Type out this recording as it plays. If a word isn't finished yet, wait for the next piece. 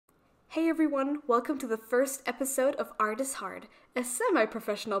Hey everyone, welcome to the first episode of Art is Hard, a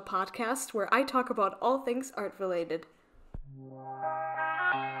semi-professional podcast where I talk about all things art related.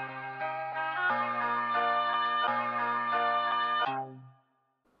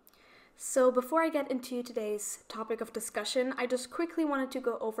 So before I get into today's topic of discussion, I just quickly wanted to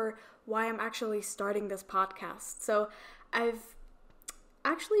go over why I'm actually starting this podcast. So I've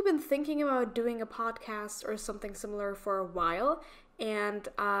actually been thinking about doing a podcast or something similar for a while, and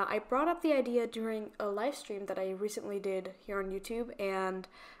I brought up the idea during a live stream that I recently did here on YouTube, and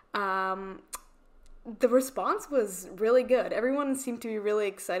the response was really good. Everyone seemed to be really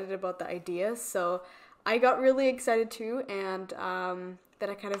excited about the idea, so I got really excited too, and then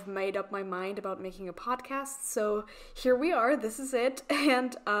I kind of made up my mind about making a podcast. So here we are, this is it,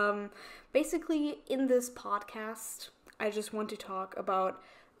 and basically in this podcast, I just want to talk about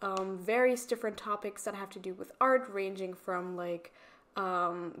various different topics that have to do with art, ranging from like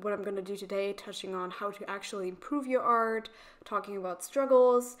what I'm going to do today, touching on how to actually improve your art, talking about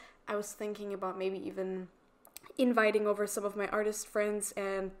struggles. I was thinking about maybe even inviting over some of my artist friends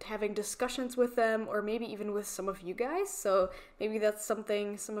and having discussions with them, or maybe even with some of you guys. So maybe that's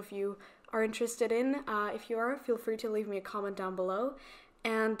something some of you are interested in. If you are, feel free to leave me a comment down below.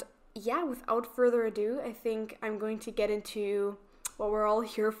 And yeah, without further ado, I think I'm going to get into what we're all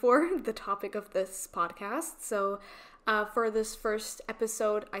here for, the topic of this podcast. So for this first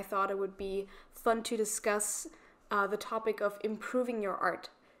episode, I thought it would be fun to discuss the topic of improving your art.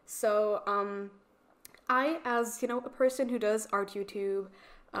 So I, as, a person who does art YouTube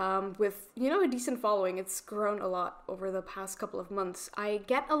with, a decent following, it's grown a lot over the past couple of months. I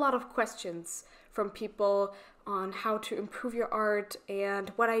get a lot of questions from people on how to improve your art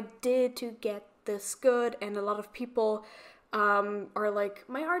and what I did to get this good, and a lot of people are like,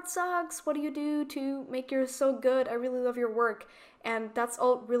 my art sucks, what do you do to make yours so good? I really love your work. And that's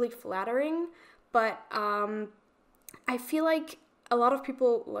all really flattering, but I feel like a lot of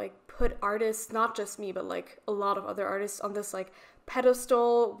people like put artists, not just me, but like a lot of other artists, on this like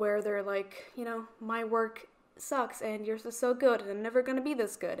pedestal where they're like, my work sucks and yours is so good and I'm never gonna be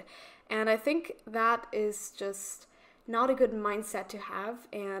this good. And I think that is just not a good mindset to have,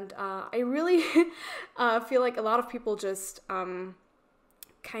 and I really feel like a lot of people just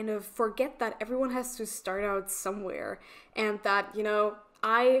kind of forget that everyone has to start out somewhere, and that,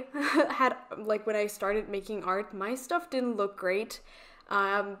 I had, like, when I started making art, my stuff didn't look great.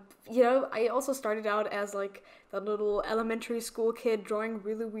 I also started out as like the little elementary school kid drawing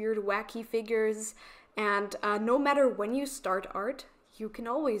really weird, wacky figures, and no matter when you start art, you can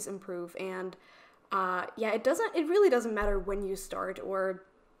always improve. And it really doesn't matter when you start or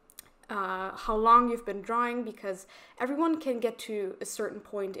how long you've been drawing, because everyone can get to a certain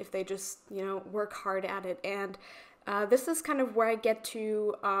point if they just, work hard at it. And this is kind of where I get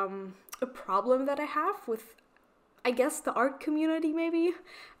to a problem that I have with, I guess, the art community, maybe.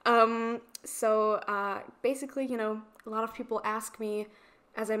 Basically, a lot of people ask me,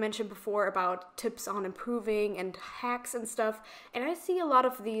 as I mentioned before, about tips on improving and hacks and stuff. And I see a lot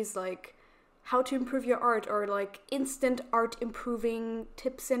of these, like, how to improve your art, or like instant art improving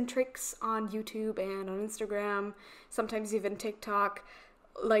tips and tricks on YouTube and on Instagram, sometimes even TikTok.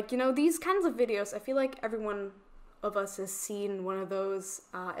 Like, these kinds of videos, I feel like everyone of us has seen one of those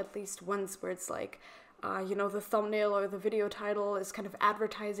at least once, where it's like, the thumbnail or the video title is kind of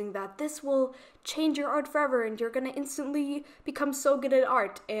advertising that this will change your art forever and you're gonna instantly become so good at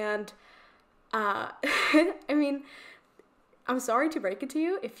art. And I mean, I'm sorry to break it to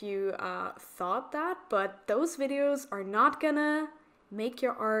you if you thought that, but those videos are not gonna make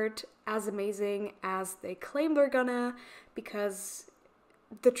your art as amazing as they claim they're gonna, because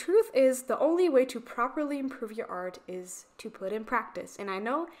the truth is, the only way to properly improve your art is to put in practice. And I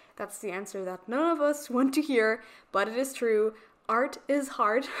know that's the answer that none of us want to hear, but it is true. Art is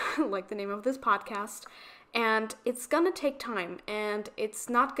hard, like the name of this podcast, and it's gonna take time, and it's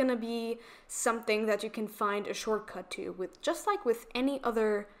not gonna be something that you can find a shortcut to, with just like with any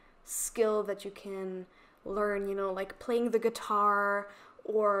other skill that you can learn, like playing the guitar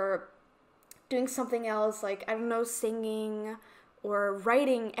or doing something else, like, I don't know, singing or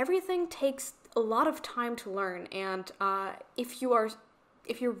writing. Everything takes a lot of time to learn, and if you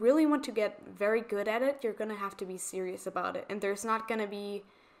really want to get very good at it, you're gonna have to be serious about it, and there's not gonna be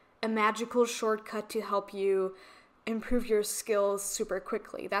a magical shortcut to help you improve your skills super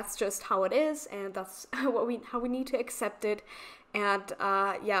quickly. That's just how it is, and that's how we need to accept it. And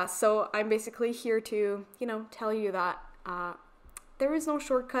so I'm basically here to, tell you that there is no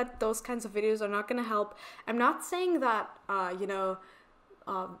shortcut. Those kinds of videos are not going to help. I'm not saying that hack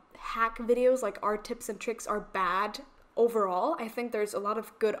videos like art tips and tricks are bad. overall. I think there's a lot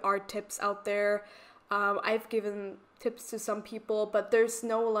of good art tips out there. I've given tips to some people, but there's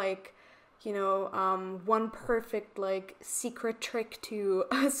no like, one perfect like secret trick to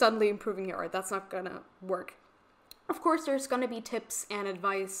suddenly improving your art. That's not gonna work. Of course, there's gonna be tips and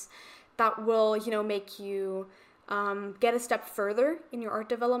advice that will, make you get a step further in your art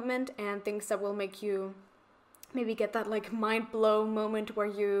development, and things that will make you maybe get that like mind blow moment where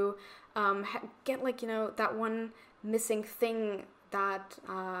you get like, that one missing thing that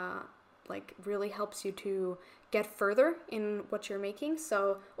like really helps you to get further in what you're making.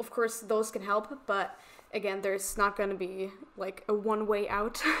 So of course those can help, but again, there's not going to be like a one way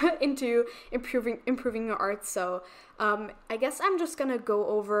out into improving your art. So I guess I'm just going to go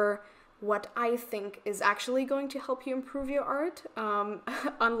over what I think is actually going to help you improve your art.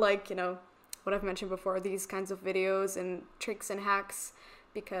 Unlike, what I've mentioned before, these kinds of videos and tricks and hacks,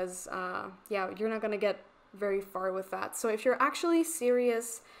 because you're not going to get very far with that. So if you're actually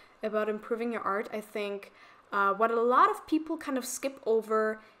serious about improving your art, I think what a lot of people kind of skip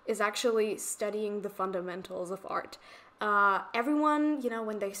over is actually studying the fundamentals of art. Everyone,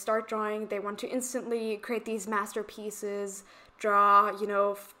 when they start drawing, they want to instantly create these masterpieces, draw,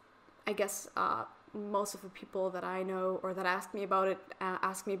 I guess most of the people that I know or that ask me about it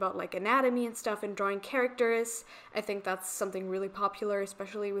ask me about like anatomy and stuff and drawing characters. I think that's something really popular,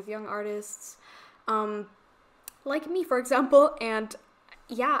 especially with young artists, like me, for example. And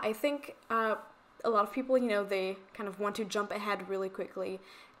yeah, I think a lot of people, they kind of want to jump ahead really quickly,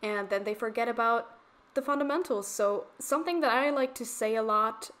 and then they forget about the fundamentals. So something that I like to say a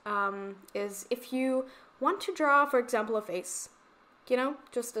lot is, if you want to draw, for example, a face,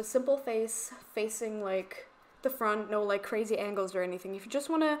 just a simple face facing like the front, no like crazy angles or anything. If you just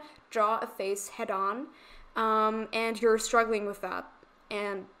want to draw a face head on, and you're struggling with that,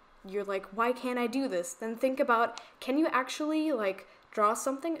 and you're like, why can't I do this? Then think about, can you actually like draw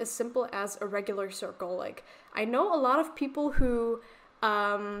something as simple as a regular circle? Like, I know a lot of people who,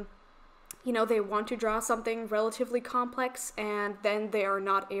 they want to draw something relatively complex, and then they are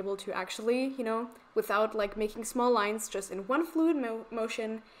not able to actually, without like making small lines, just in one fluid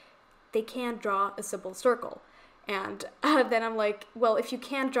motion, they can't draw a simple circle. And then I'm like, well, if you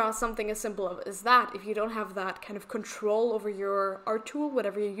can't draw something as simple as that, if you don't have that kind of control over your art tool,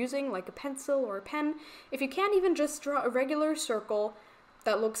 whatever you're using, like a pencil or a pen, if you can't even just draw a regular circle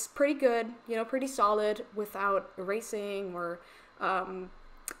that looks pretty good, pretty solid, without erasing or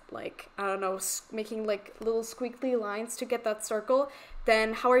making like little squiggly lines to get that circle,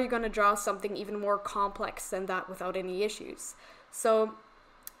 then how are you going to draw something even more complex than that without any issues? So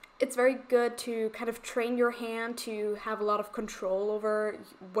it's very good to kind of train your hand to have a lot of control over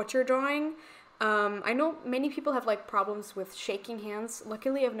what you're drawing. I know many people have like problems with shaking hands.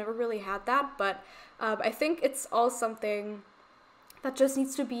 Luckily, I've never really had that, but I think it's all something that just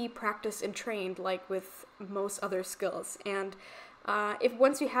needs to be practiced and trained, like with most other skills. And if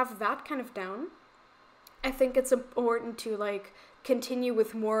once you have that kind of down, I think it's important to like continue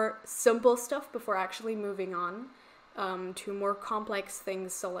with more simple stuff before actually moving on to more complex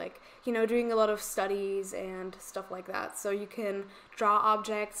things. So like, doing a lot of studies and stuff like that. So you can draw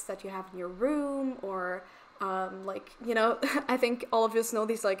objects that you have in your room, or I think all of us know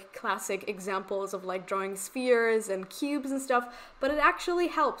these like classic examples of like drawing spheres and cubes and stuff, but it actually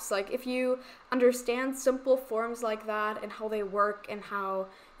helps. Like, if you understand simple forms like that and how they work and how,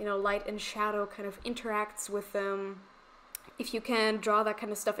 light and shadow kind of interacts with them, if you can draw that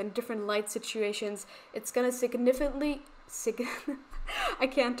kind of stuff in different light situations, it's gonna significantly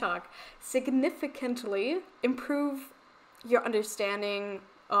improve your understanding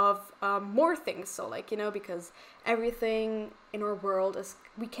of more things. So like, because everything in our world is,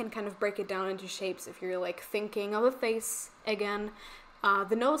 we can kind of break it down into shapes. If you're like thinking of a face again,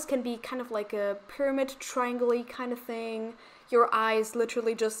 the nose can be kind of like a pyramid, triangle-y kind of thing. Your eye is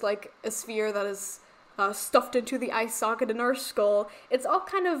literally just like a sphere that is stuffed into the eye socket in our skull. It's all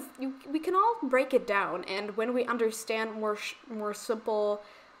kind of, we can all break it down, and when we understand more simple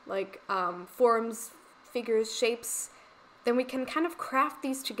like forms, figures, shapes, then we can kind of craft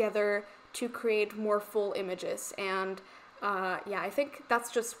these together to create more full images. And I think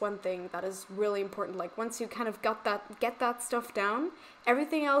that's just one thing that is really important. Like, once you kind of get that stuff down,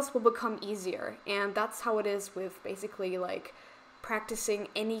 everything else will become easier. And that's how it is with basically like practicing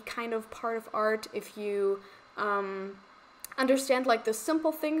any kind of part of art. If you understand like the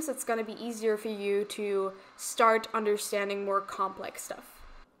simple things, it's going to be easier for you to start understanding more complex stuff.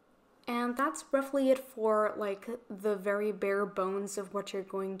 And that's roughly it for like the very bare bones of what you're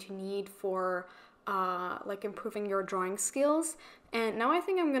going to need for like improving your drawing skills. And now I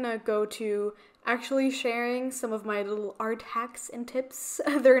think I'm gonna go to actually sharing some of my little art hacks and tips.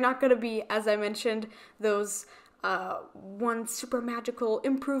 They're not going to be, as I mentioned, those one super magical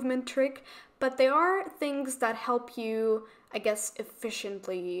improvement trick, but they are things that help you, I guess,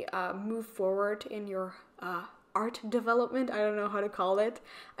 efficiently move forward in your art development. I don't know how to call it.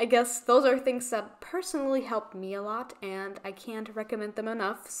 I guess those are things that personally help me a lot, and I can't recommend them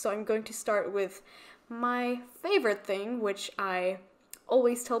enough. So I'm going to start with my favorite thing, which I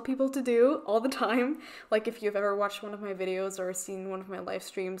always tell people to do all the time. Like, if you've ever watched one of my videos or seen one of my live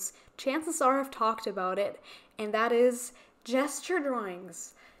streams, chances are I've talked about it, and that is gesture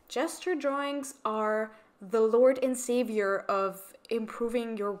drawings. Gesture drawings are the Lord and Savior of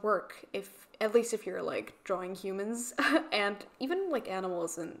improving your work, if at least if you're like drawing humans and even like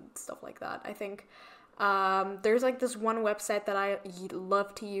animals and stuff like that. I think there's like this one website that I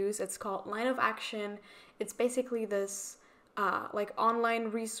love to use. It's called Line of Action. It's basically this like online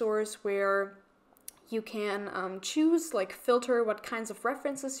resource where you can choose, like, filter what kinds of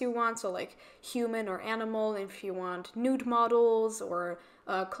references you want, so like human or animal, if you want nude models or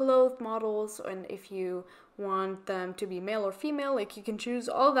clothed models, and if you want them to be male or female, like, you can choose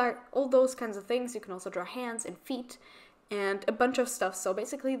all those kinds of things. You can also draw hands and feet and a bunch of stuff. So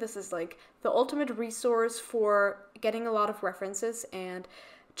basically this is like the ultimate resource for getting a lot of references. And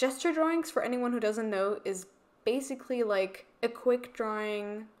gesture drawings, for anyone who doesn't know, is basically like a quick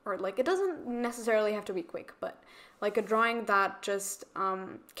drawing, or like, it doesn't necessarily have to be quick, but like a drawing that just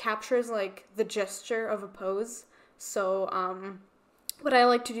captures like the gesture of a pose. So what I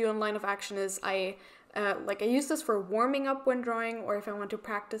like to do in Line of Action is I use this for warming up when drawing, or if I want to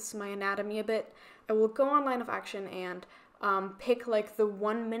practice my anatomy a bit, I will go on Line of Action and pick like the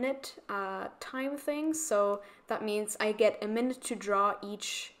 1 minute time thing. So that means I get a minute to draw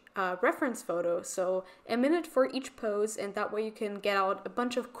each reference photo, so a minute for each pose, and that way you can get out a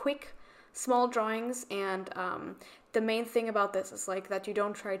bunch of quick small drawings. And the main thing about this is like that you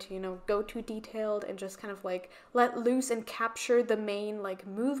don't try to go too detailed, and just kind of like let loose and capture the main like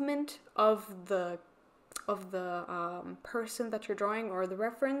movement of the person that you're drawing, or the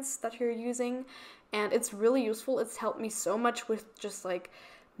reference that you're using. And it's really useful. It's helped me so much with just like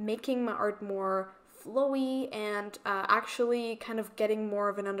making my art more flowy, and actually kind of getting more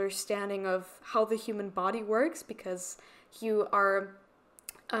of an understanding of how the human body works, because you are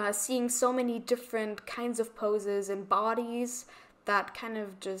seeing so many different kinds of poses and bodies that kind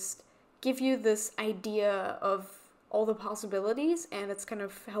of just give you this idea of all the possibilities, and it's kind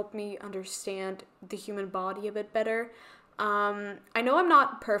of helped me understand the human body a bit better. I know I'm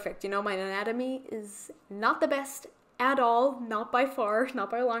not perfect, my anatomy is not the best at all, not by far, not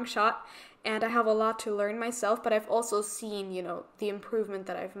by a long shot, and I have a lot to learn myself, but I've also seen, the improvement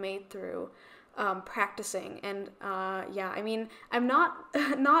that I've made through practicing. And I mean, I'm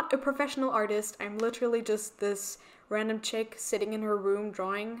not a professional artist. I'm literally just this random chick sitting in her room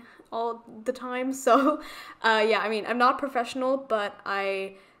drawing all the time. So I mean, I'm not professional, but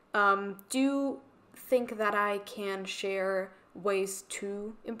I do think that I can share ways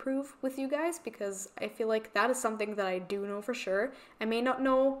to improve with you guys, because I feel like that is something that I do know for sure. I may not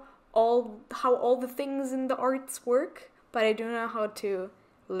know how all the things in the arts work, but I do know how to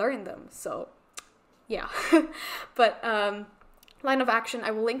learn them. So yeah. But Line of Action,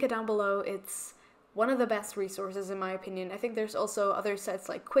 I will link it down below. It's one of the best resources in my opinion. I think there's also other sites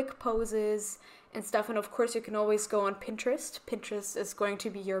like Quick Poses and stuff, and of course you can always go on Pinterest. Pinterest is going to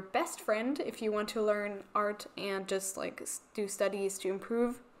be your best friend if you want to learn art and just like do studies to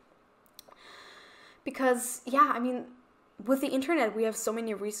improve. Because I mean, with the internet we have so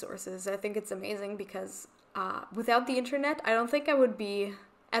many resources. I think it's amazing, because without the internet I don't think I would be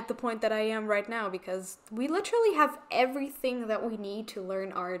at the point that I am right now, because we literally have everything that we need to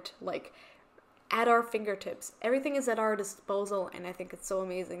learn art, like, at our fingertips. Everything is at our disposal, and I think it's so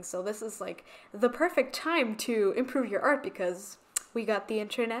amazing. So this is like the perfect time to improve your art, because we got the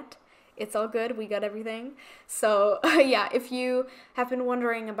internet. It's all good. We got everything. So if you have been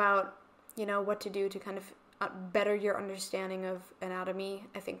wondering about, what to do to kind of better your understanding of anatomy,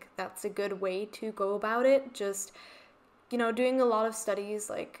 I think that's a good way to go about it. Just, doing a lot of studies,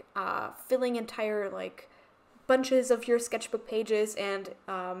 like filling entire like bunches of your sketchbook pages, and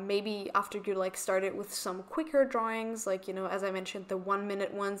maybe after you like started with some quicker drawings, like as I mentioned, the 1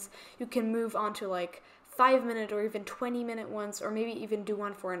 minute ones, you can move on to like 5 minute or even 20 minute ones, or maybe even do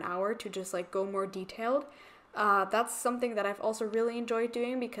one for an hour to just like go more detailed. That's something that I've also really enjoyed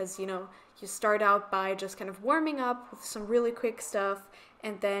doing, because you start out by just kind of warming up with some really quick stuff,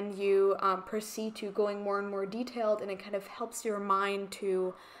 and then you proceed to going more and more detailed, and it kind of helps your mind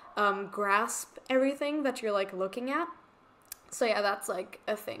to grasp everything that you're like looking at. So yeah, that's like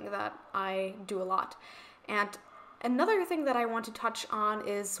a thing that I do a lot. And another thing that I want to touch on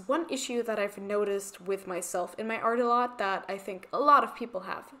is one issue that I've noticed with myself in my art a lot that I think a lot of people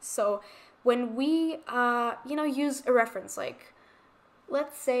have. So when we, use a reference, like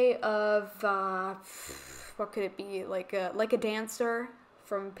let's say of, what could it be, like a dancer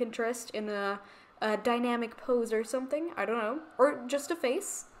from Pinterest in a dynamic pose or something, I don't know, or just a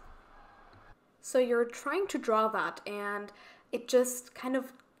face. So you're trying to draw that and it just kind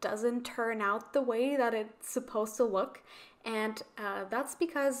of doesn't turn out the way that it's supposed to look. And that's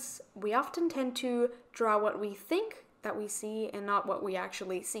because we often tend to draw what we think that we see and not what we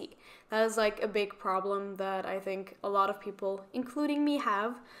actually see. That is like a big problem that I think a lot of people, including me,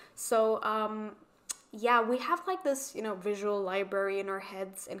 have. So, we have like this, visual library in our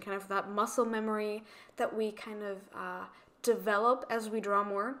heads and kind of that muscle memory that we kind of develop as we draw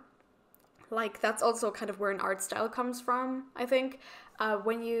more. Like, that's also kind of where an art style comes from, I think.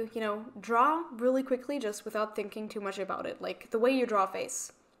 When you, draw really quickly just without thinking too much about it. Like, the way you draw a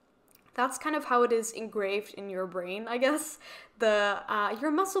face. That's kind of how it is engraved in your brain, I guess. Your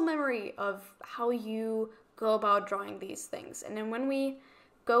muscle memory of how you go about drawing these things. And then when we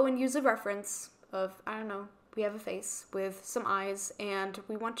go and use a reference of, I don't know, we have a face with some eyes and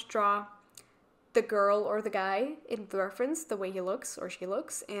we want to draw the girl or the guy in the reference, the way he looks or she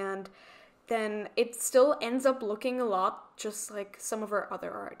looks, and then it still ends up looking a lot just like some of our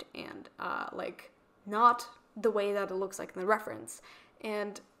other art and not the way that it looks like in the reference.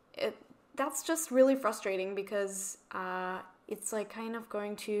 And that's just really frustrating because it's like kind of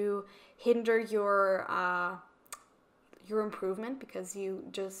going to hinder your improvement because you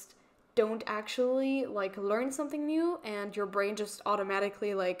just don't actually like learn something new and your brain just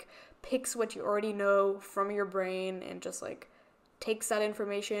automatically like picks what you already know from your brain and just like takes that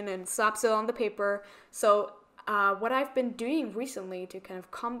information and slaps it on the paper. So what I've been doing recently to kind of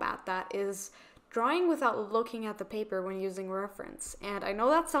combat that is drawing without looking at the paper when using reference. And I know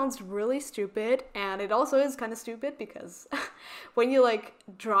that sounds really stupid, and it also is kind of stupid because when you like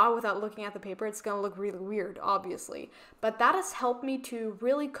draw without looking at the paper, it's gonna look really weird, obviously. But that has helped me to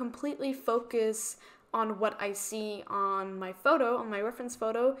really completely focus on what I see on my photo, on my reference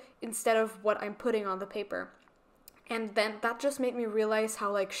photo, instead of what I'm putting on the paper. And then that just made me realize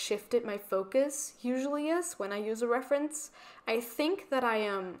how like shifted my focus usually is when I use a reference. I think that I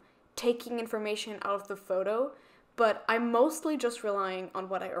am taking information out of the photo, but I'm mostly just relying on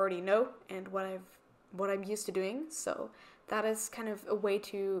what I already know and what I'm used to doing. So that is kind of a way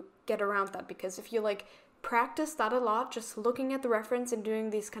to get around that, because if you like practice that a lot, just looking at the reference and doing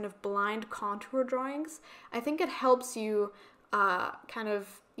these kind of blind contour drawings, I think it helps you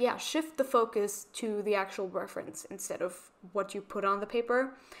shift the focus to the actual reference instead of what you put on the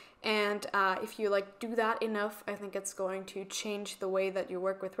paper. And if you like do that enough, I think it's going to change the way that you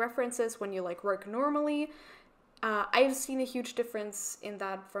work with references when you like work normally. I've seen a huge difference in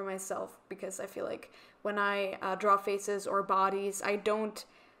that for myself because I feel like when I draw faces or bodies, I don't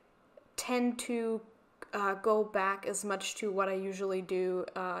tend to go back as much to what I usually do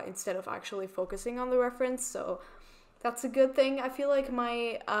instead of actually focusing on the reference. So that's a good thing. I feel like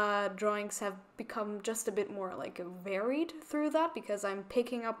my drawings have become just a bit more like varied through that because I'm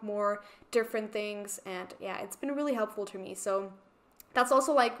picking up more different things, and yeah, it's been really helpful to me. So that's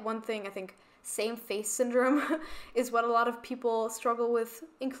also like one thing I think, same face syndrome is what a lot of people struggle with,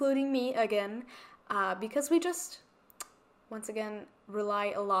 including me again, because we just, once again,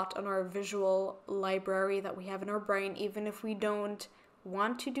 rely a lot on our visual library that we have in our brain. Even if we don't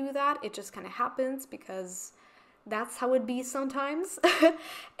want to do that, it just kind of happens because that's how it be sometimes.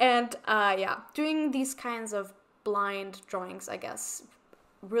 And doing these kinds of blind drawings, I guess,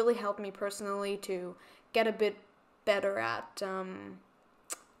 really helped me personally to get a bit better at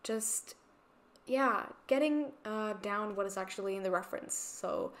getting down what is actually in the reference.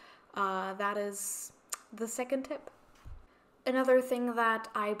 So that is the second tip. Another thing that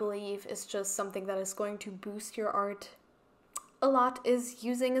I believe is just something that is going to boost your art a lot is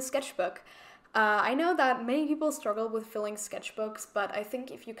using a sketchbook. I know that many people struggle with filling sketchbooks, but I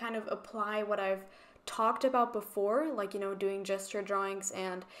think if you kind of apply what I've talked about before, like, doing gesture drawings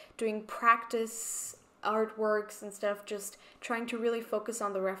and doing practice artworks and stuff, just trying to really focus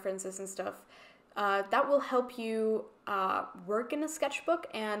on the references and stuff, that will help you work in a sketchbook.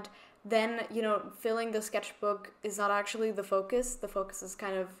 And then, filling the sketchbook is not actually the focus. The focus is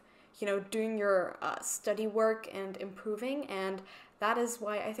kind of, doing your study work and improving. And that is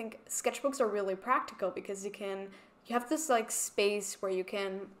why I think sketchbooks are really practical, because you have this like space where you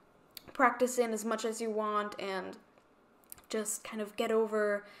can practice in as much as you want and just kind of get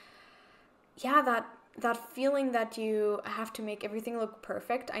over, that that feeling that you have to make everything look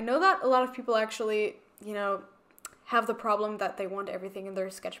perfect. I know that a lot of people actually, have the problem that they want everything in their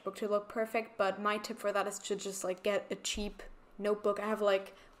sketchbook to look perfect, but my tip for that is to just like get a cheap notebook. I have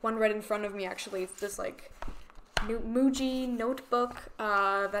like one right in front of me actually. It's this like Muji notebook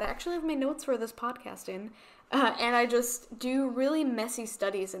that I actually have my notes for this podcast in. And I just do really messy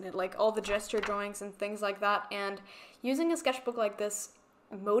studies in it, like all the gesture drawings and things like that. And using a sketchbook like this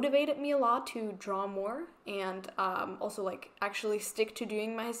motivated me a lot to draw more and also like actually stick to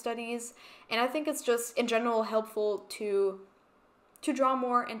doing my studies. And I think it's just in general helpful to draw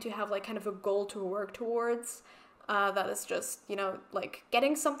more and to have like kind of a goal to work towards. That is just, like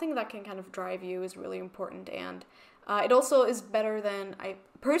getting something that can kind of drive you is really important. And it also is better than, I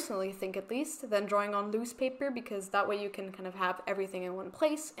personally think at least, than drawing on loose paper, because that way you can kind of have everything in one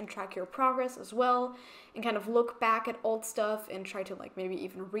place and track your progress as well and kind of look back at old stuff and try to like maybe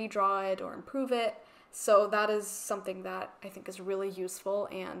even redraw it or improve it. So that is something that I think is really useful.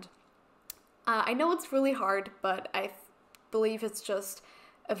 And I know it's really hard, but I believe it's just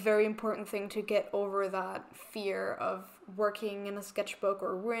a very important thing to get over that fear of working in a sketchbook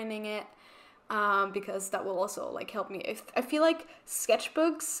or ruining it. Because that will also like help me. I feel like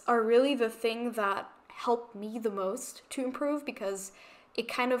sketchbooks are really the thing that helped me the most to improve, because it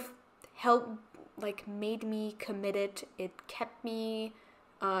kind of made me committed. It kept me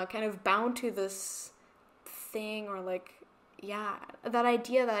kind of bound to this thing, or that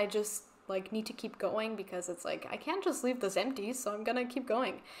idea that I just like need to keep going, because it's like I can't just leave this empty, so I'm gonna keep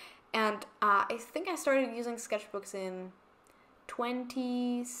going. And I think I started using sketchbooks in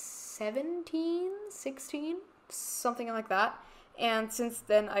 2017, 16, something like that. And since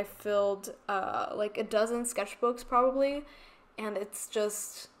then I filled like a dozen sketchbooks probably. And it's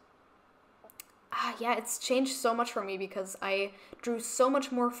just, it's changed so much for me, because I drew so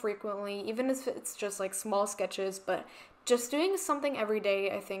much more frequently, even if it's just like small sketches. But just doing something every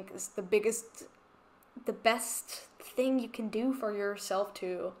day, I think, is the best thing you can do for yourself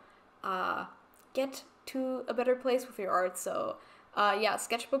to get to a better place with your art. So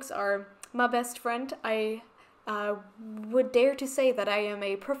sketchbooks are my best friend. I would dare to say that I am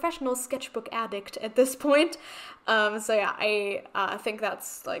a professional sketchbook addict at this point. I think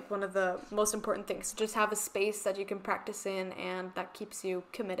that's like one of the most important things, to just have a space that you can practice in and that keeps you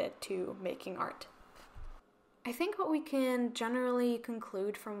committed to making art. I think what we can generally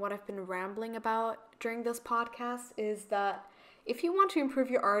conclude from what I've been rambling about during this podcast is that if you want to improve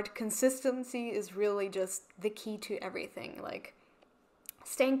your art, consistency is really just the key to everything. Like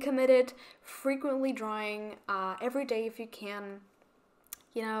staying committed, frequently drawing, every day if you can,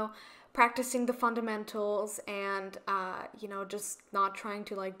 practicing the fundamentals, and, just not trying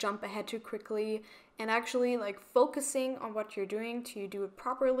to like jump ahead too quickly, and actually like focusing on what you're doing to do it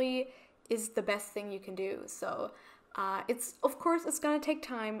properly is the best thing you can do. So it's gonna take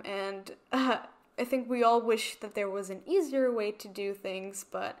time, and I think we all wish that there was an easier way to do things,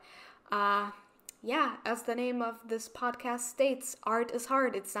 but as the name of this podcast states, art is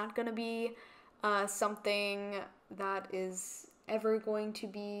hard. It's not gonna be something that is ever going to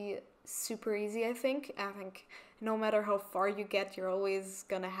be super easy, I think. I think no matter how far you get, you're always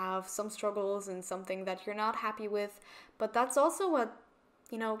gonna have some struggles and something that you're not happy with, but that's also what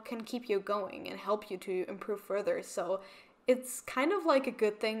can keep you going and help you to improve further. So it's kind of like a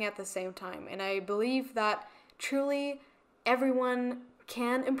good thing at the same time. And I believe that truly everyone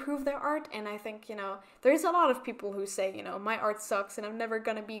can improve their art. And I think, there's a lot of people who say, my art sucks and I'm never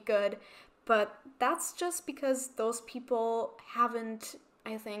gonna be good. But that's just because those people haven't,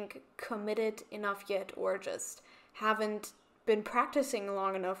 I think, committed enough yet, or just haven't been practicing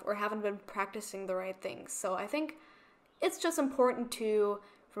long enough, or haven't been practicing the right things. So I think it's just important to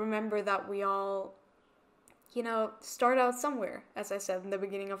remember that we all, start out somewhere. As I said in the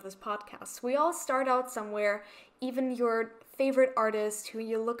beginning of this podcast, we all start out somewhere. Even your favorite artist who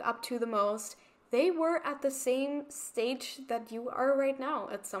you look up to the most, they were at the same stage that you are right now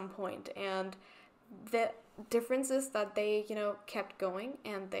at some point. And the difference is that they, kept going,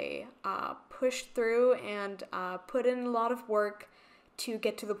 and they pushed through and put in a lot of work to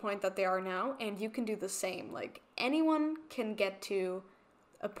get to the point that they are now, and you can do the same. Like anyone can get to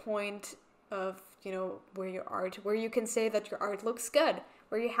a point of, where you can say that your art looks good,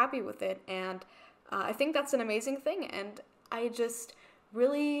 where you're happy with it, and I think that's an amazing thing. And I just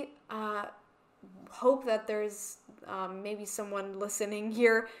really hope that there's maybe someone listening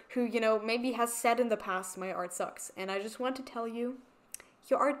here who, maybe has said in the past, my art sucks, and I just want to tell you,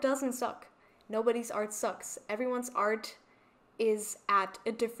 your art doesn't suck. Nobody's art sucks. Everyone's art is at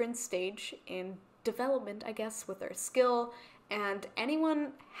a different stage in development, I guess, with their skill, and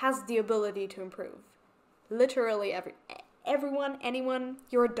anyone has the ability to improve. literally everyone, anyone,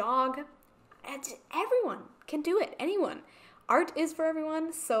 your dog, everyone can do it. Anyone. Art is for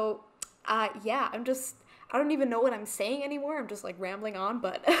everyone. So, yeah, I don't even know what I'm saying anymore. I'm just like rambling on,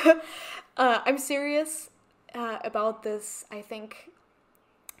 but I'm serious about this. I think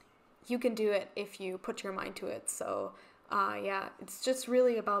you can do it if you put your mind to it. So, yeah, it's just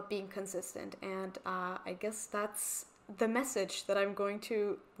really about being consistent. And I guess that's the message that I'm going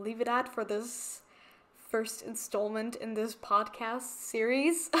to leave it at for this first installment in this podcast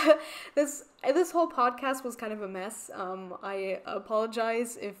series. This whole podcast was kind of a mess. I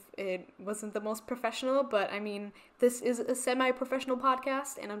apologize if it wasn't the most professional, but I mean, this is a semi-professional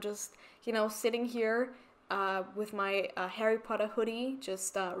podcast, and I'm just, sitting here with my Harry Potter hoodie,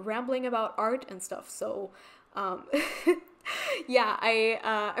 just rambling about art and stuff. So, yeah,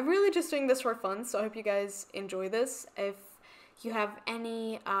 I'm really just doing this for fun, so I hope you guys enjoy this. If you have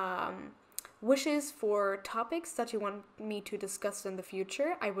any wishes for topics that you want me to discuss in the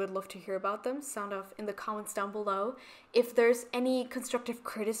future, I would love to hear about them. Sound off in the comments down below. If there's any constructive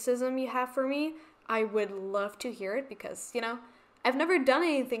criticism you have for me, I would love to hear it, because, I've never done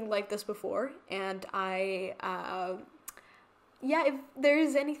anything like this before, and yeah, if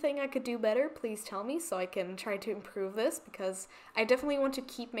there's anything I could do better, please tell me so I can try to improve this, because I definitely want to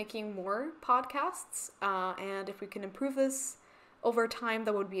keep making more podcasts, and if we can improve this over time,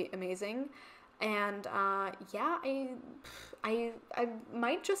 that would be amazing. And yeah, I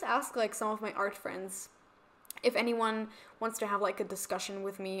might just ask like some of my art friends if anyone wants to have like a discussion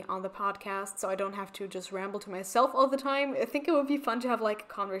with me on the podcast, so I don't have to just ramble to myself all the time. I think it would be fun to have like a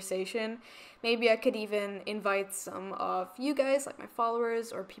conversation. Maybe I could even invite some of you guys, like my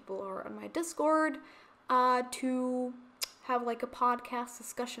followers or people who are on my Discord, to have like a podcast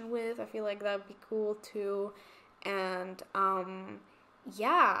discussion with. I feel like that would be cool too. And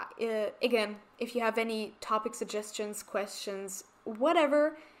yeah, again, if you have any topic suggestions, questions,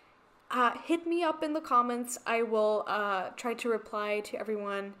 whatever, hit me up in the comments. I will try to reply to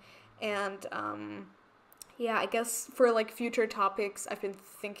everyone. And yeah, I guess for like future topics, I've been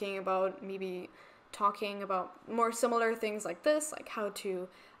thinking about maybe talking about more similar things like this, like how to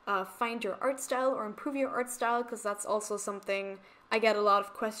find your art style or improve your art style, because that's also something I get a lot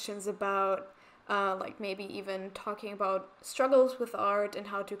of questions about. Like maybe even talking about struggles with art and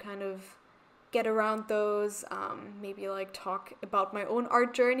how to kind of get around those, maybe like talk about my own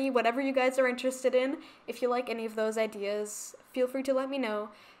art journey, whatever you guys are interested in. If you like any of those ideas, feel free to let me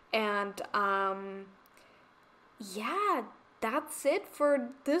know. And yeah, that's it for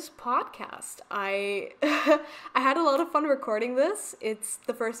this podcast. I I had a lot of fun recording this. It's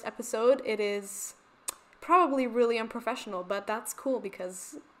the first episode. It is probably really unprofessional, but that's cool,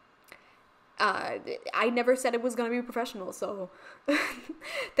 because I never said it was going to be professional, so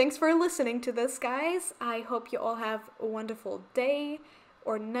thanks for listening to this, guys. I hope you all have a wonderful day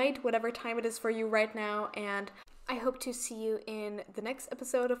or night, whatever time it is for you right now, and I hope to see you in the next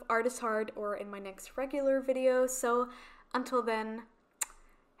episode of Art is Hard or in my next regular video. So until then,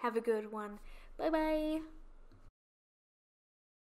 have a good one. Bye-bye.